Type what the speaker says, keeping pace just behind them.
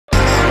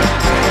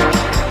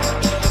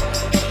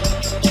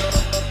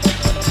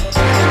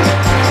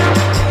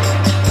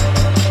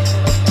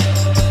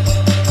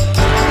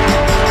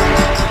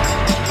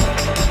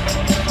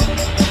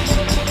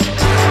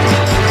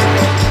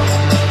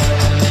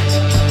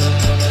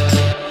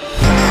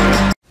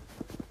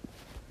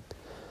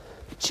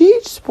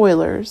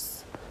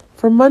spoilers.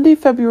 For Monday,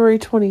 February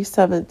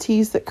 27th,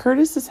 tease that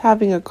Curtis is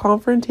having a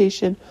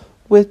confrontation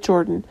with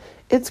Jordan.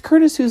 It's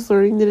Curtis who's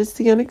learning that it's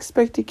the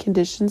unexpected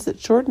conditions that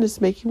Jordan is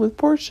making with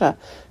Portia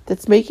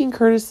that's making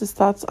Curtis's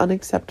thoughts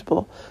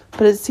unacceptable.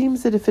 But it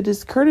seems that if it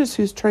is Curtis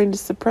who's trying to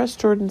suppress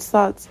Jordan's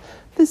thoughts,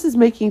 this is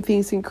making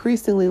things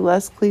increasingly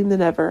less clean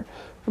than ever.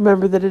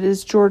 Remember that it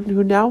is Jordan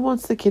who now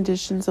wants the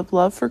conditions of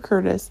love for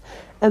Curtis,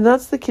 and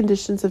that's the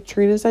conditions of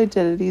Trina's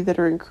identity that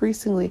are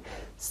increasingly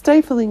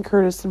stifling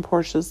Curtis and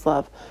Portia's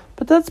love.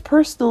 But that's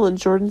personal, and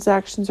Jordan's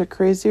actions are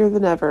crazier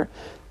than ever.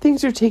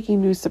 Things are taking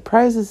new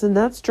surprises, and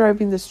that's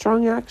driving the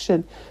strong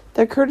action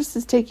that Curtis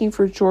is taking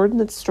for Jordan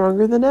that's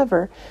stronger than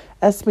ever.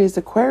 Esme is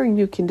acquiring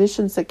new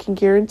conditions that can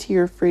guarantee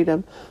her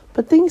freedom,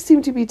 but things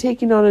seem to be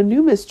taking on a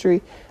new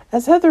mystery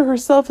as Heather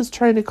herself is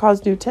trying to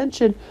cause new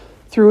tension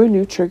through a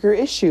new trigger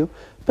issue.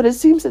 But it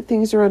seems that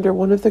things are under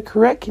one of the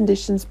correct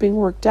conditions being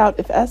worked out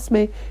if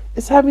Esme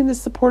is having the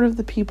support of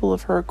the people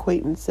of her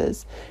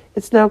acquaintances.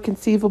 It's now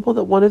conceivable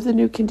that one of the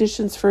new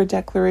conditions for a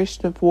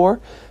declaration of war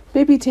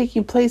may be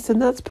taking place,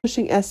 and that's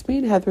pushing Esme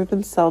and Heather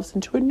themselves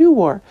into a new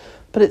war.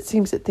 But it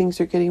seems that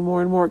things are getting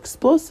more and more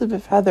explosive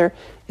if Heather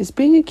is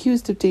being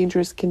accused of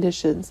dangerous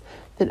conditions.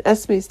 Then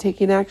Esme is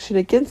taking action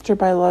against her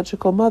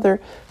biological mother,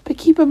 but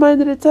keep in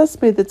mind that it's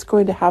Esme that's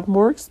going to have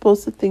more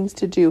explosive things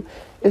to do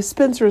if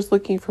Spencer is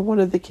looking for one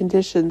of the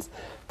conditions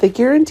that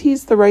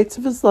guarantees the rights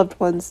of his loved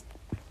ones.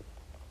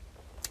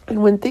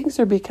 And when things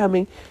are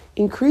becoming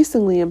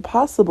increasingly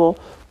impossible,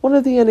 one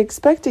of the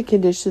unexpected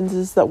conditions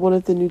is that one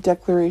of the new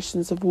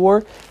declarations of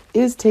war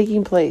is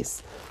taking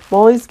place.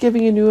 Molly's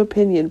giving a new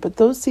opinion, but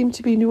those seem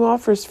to be new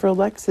offers for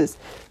Alexis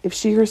if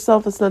she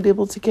herself is not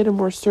able to get a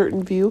more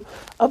certain view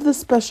of the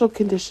special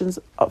conditions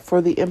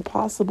for the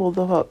impossible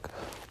the hook.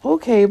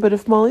 Okay, but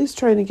if Molly's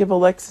trying to give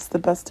Alexis the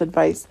best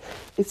advice,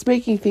 it's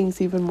making things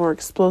even more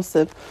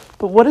explosive.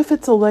 But what if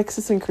it's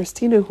Alexis and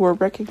Christina who are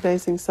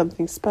recognizing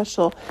something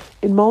special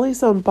in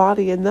Molly's own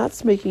body, and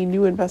that's making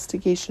new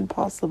investigation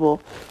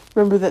possible?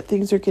 Remember that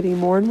things are getting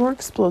more and more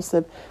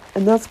explosive,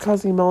 and that's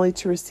causing Molly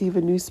to receive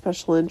a new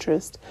special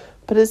interest.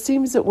 But it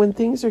seems that when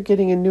things are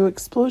getting a new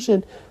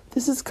explosion,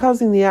 this is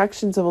causing the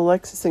actions of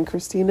Alexis and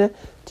Christina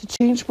to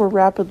change more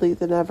rapidly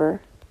than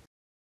ever.